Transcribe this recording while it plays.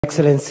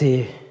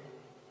Excellency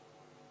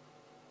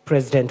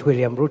President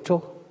William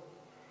Ruto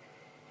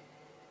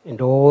and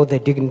all the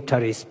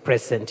dignitaries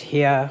present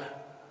here,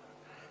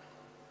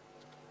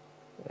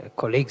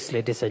 colleagues,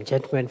 ladies and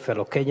gentlemen,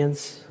 fellow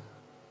Kenyans,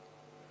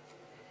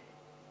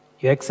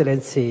 Your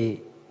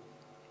Excellency,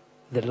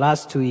 the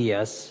last 2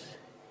 years,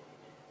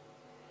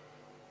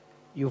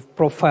 you've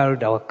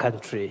profiled our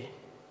country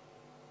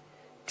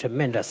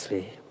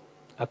tremendously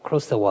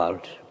across the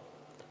world.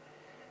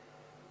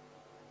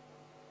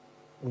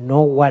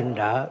 No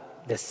wonder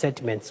the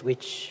sentiments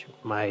which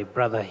my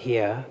brother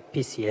here,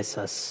 PCS,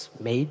 has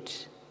made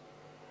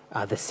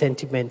are the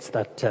sentiments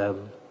that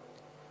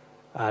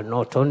are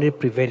not only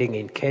prevailing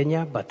in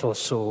Kenya, but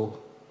also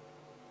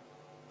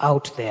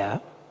out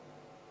there.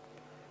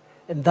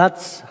 And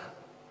that's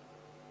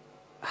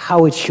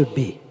how it should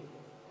be.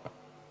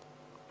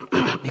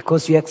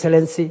 Because, Your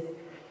Excellency,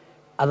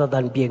 other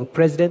than being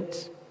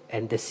president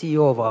and the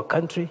CEO of our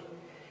country,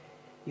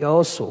 you're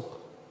also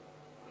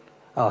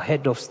our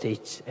head of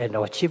state and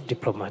our chief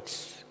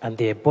diplomat, and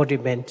the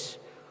embodiment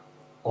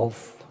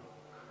of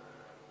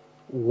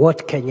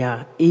what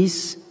Kenya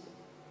is,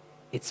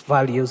 its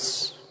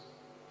values,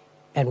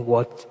 and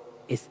what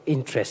its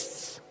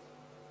interests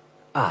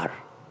are.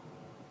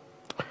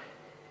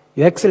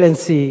 Your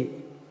Excellency,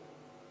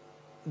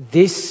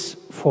 this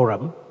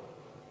forum,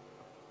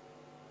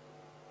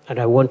 and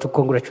I want to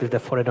congratulate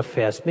the Foreign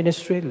Affairs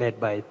Ministry led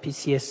by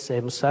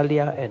PCS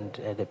Musalia and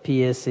the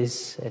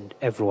PSs and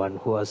everyone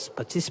who has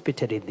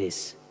participated in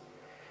this.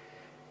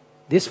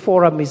 This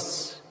forum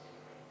is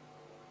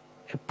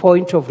a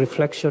point of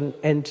reflection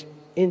and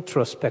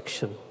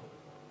introspection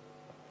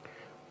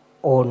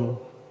on,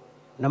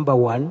 number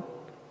one,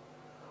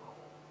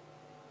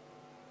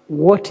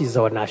 what is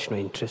our national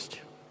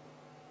interest?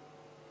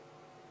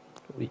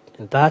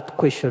 And that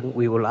question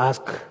we will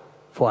ask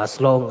for as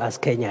long as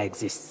Kenya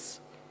exists.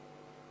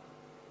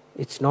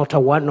 It's not a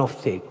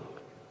one-off thing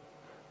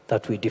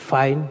that we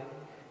define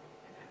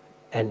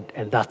and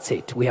that's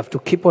it. We have to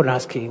keep on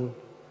asking,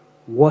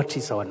 what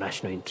is our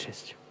national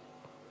interest?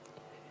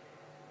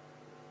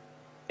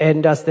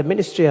 And as the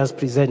ministry has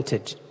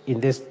presented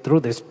through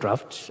this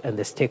draft and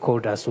the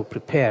stakeholders who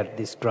prepared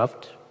this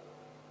draft,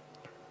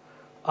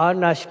 our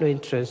national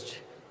interest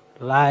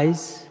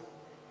lies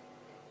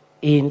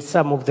in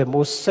some of the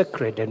most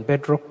sacred and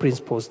bedrock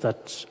principles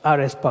that are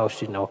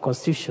espoused in our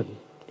Constitution,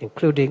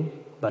 including,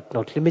 but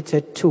not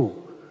limited to,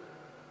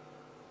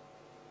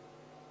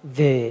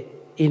 the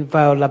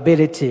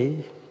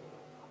inviolability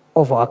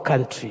of our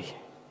country.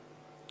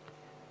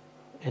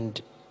 And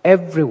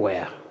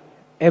everywhere,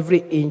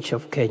 every inch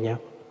of Kenya,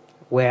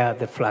 where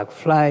the flag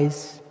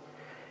flies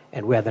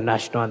and where the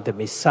national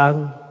anthem is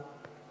sung,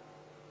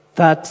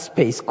 that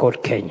space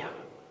called Kenya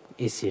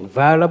is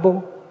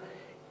inviolable.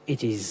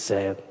 It is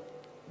the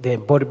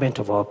embodiment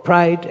of our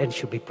pride and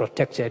should be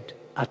protected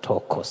at all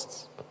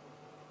costs.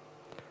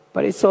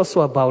 But it's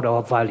also about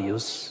our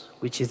values,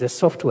 which is the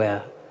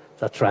software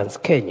that runs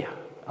Kenya,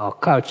 our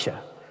culture,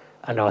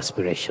 and our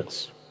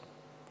aspirations.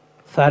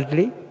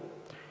 Thirdly,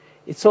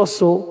 it's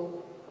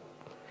also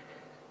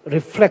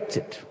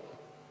reflected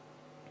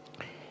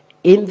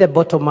in the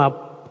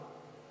bottom-up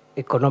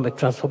economic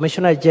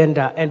transformation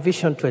agenda and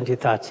Vision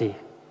 2030,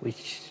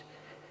 which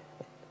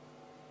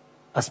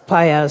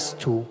aspires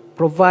to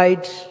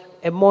provide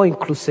a more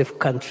inclusive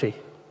country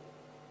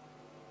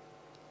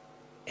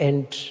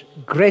and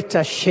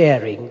greater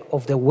sharing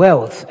of the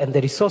wealth and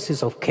the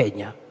resources of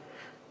Kenya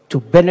to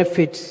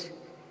benefit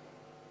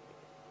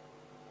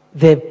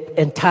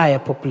the entire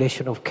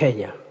population of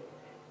Kenya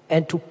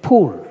and to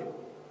pull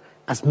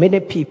as many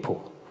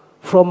people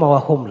from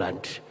our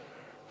homeland,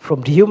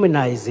 from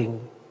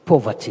dehumanizing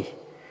poverty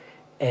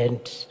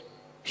and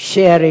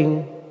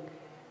sharing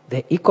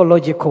the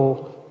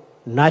ecological,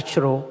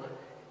 natural,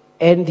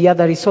 and the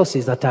other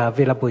resources that are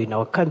available in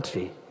our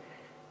country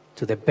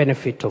to the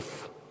benefit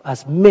of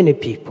as many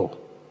people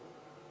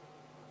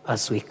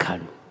as we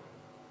can.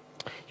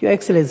 Your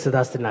Excellency,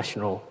 that's the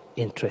national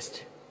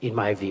interest, in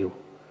my view.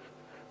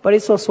 But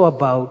it's also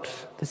about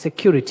the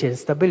security and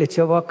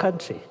stability of our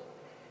country.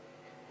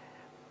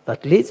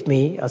 That leads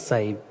me, as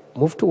I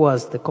move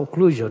towards the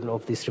conclusion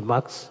of these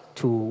remarks,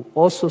 to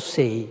also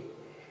say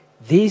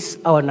this,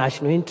 our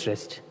national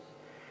interest,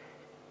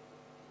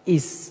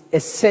 is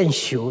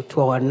essential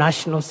to our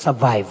national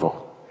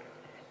survival.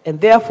 And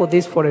therefore,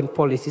 this foreign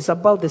policy is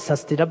about the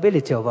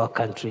sustainability of our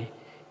country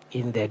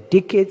in the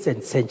decades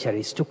and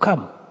centuries to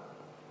come.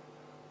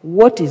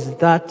 What is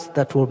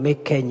that will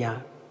make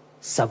Kenya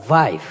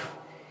survive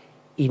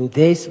in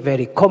this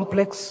very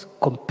complex,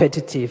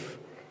 competitive,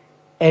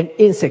 and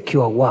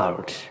insecure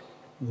world?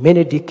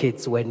 Many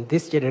decades when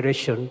this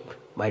generation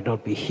might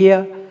not be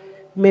here,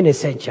 many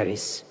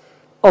centuries,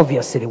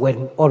 obviously,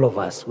 when all of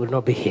us will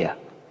not be here.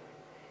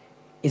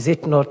 Is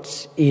it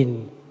not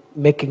in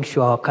making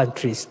sure our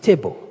country is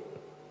stable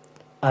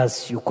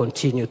as you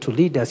continue to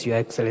lead us, Your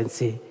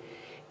Excellency?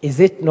 Is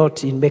it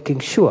not in making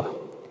sure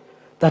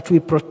that we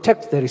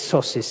protect the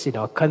resources in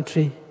our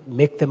country,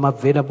 make them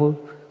available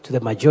to the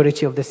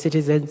majority of the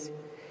citizens,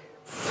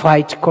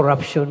 fight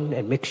corruption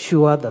and make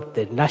sure that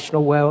the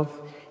national wealth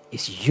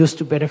is used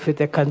to benefit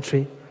the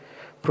country,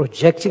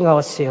 projecting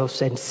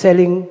ourselves and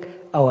selling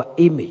our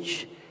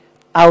image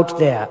out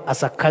there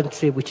as a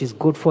country which is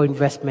good for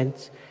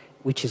investment,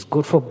 which is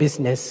good for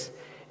business,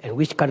 and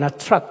which can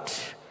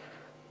attract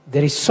the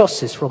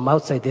resources from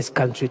outside this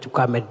country to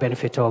come and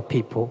benefit our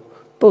people.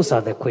 Those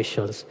are the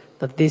questions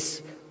that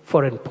this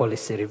foreign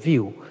policy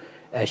review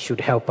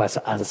should help us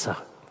answer.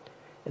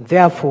 And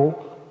therefore,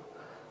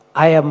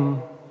 I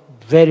am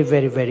very,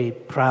 very, very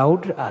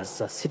proud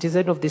as a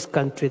citizen of this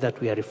country that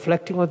we are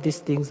reflecting on these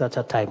things at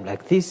a time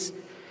like this,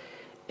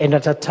 and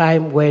at a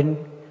time when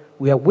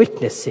we are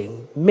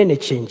witnessing many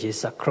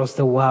changes across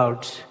the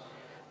world,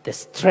 the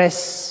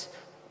stress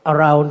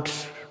around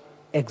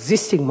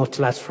existing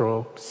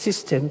multilateral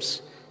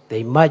systems, the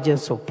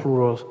emergence of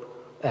plural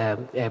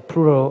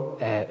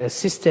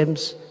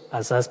systems,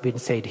 as has been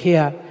said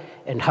here,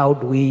 and how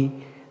do we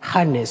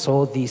harness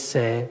all these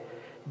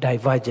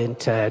divergent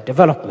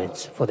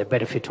developments for the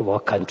benefit of our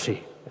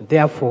country. And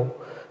therefore,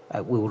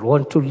 we would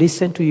want to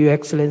listen to Your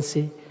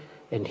Excellency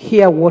and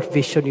hear what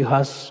vision you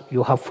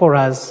have for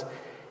us,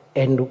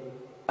 and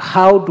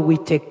how do we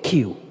take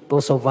cue,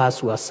 those of us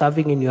who are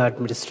serving in your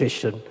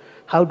administration,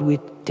 how do we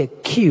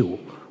take cue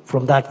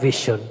from that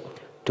vision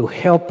to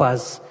help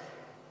us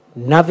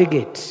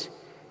navigate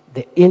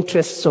the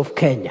interests of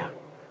Kenya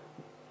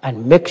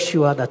and make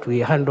sure that we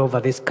hand over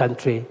this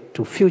country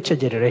to future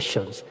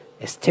generations,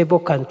 a stable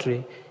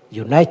country,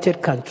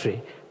 united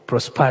country,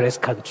 prosperous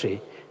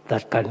country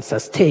that can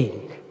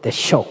sustain the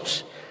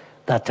shocks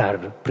that are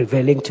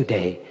prevailing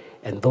today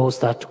and those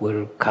that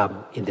will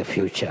come in the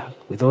future.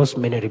 With those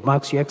many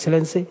remarks, Your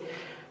Excellency,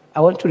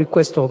 I want to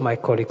request all my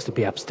colleagues to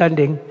be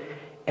upstanding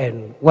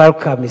and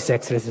welcome His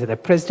Excellency the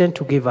President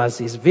to give us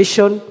his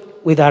vision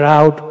with a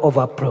round of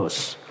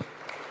applause.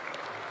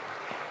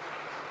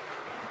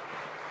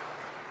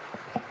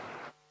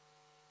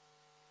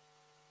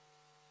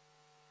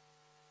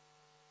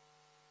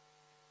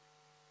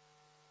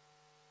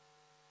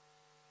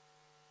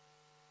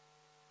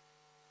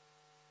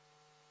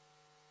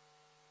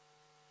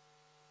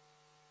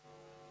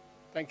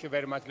 Thank you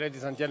very much.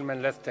 Ladies and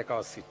gentlemen, let's take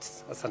our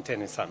seats.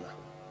 Asanteni sana.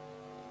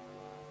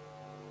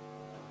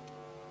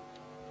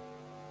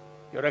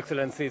 Your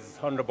Excellencies,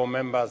 honorable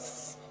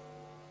members,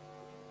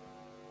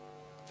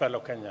 fellow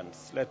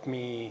Kenyans, let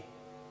me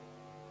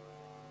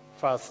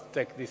first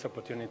take this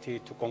opportunity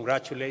to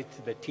congratulate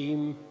the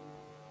team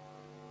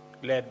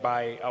led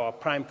by our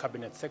Prime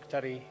Cabinet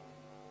Secretary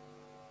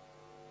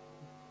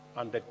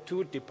and the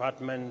two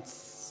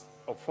departments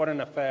of Foreign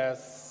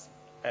Affairs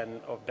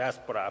and of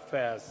Diaspora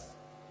Affairs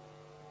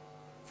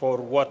for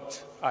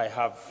what I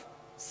have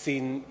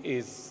seen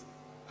is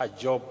a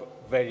job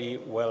very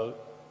well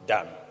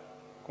done.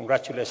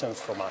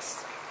 Congratulations from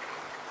us.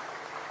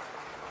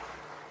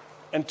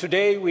 And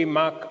today we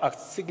mark a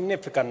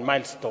significant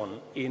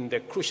milestone in the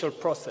crucial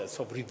process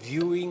of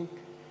reviewing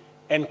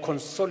and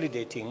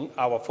consolidating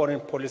our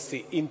foreign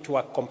policy into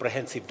a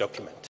comprehensive document.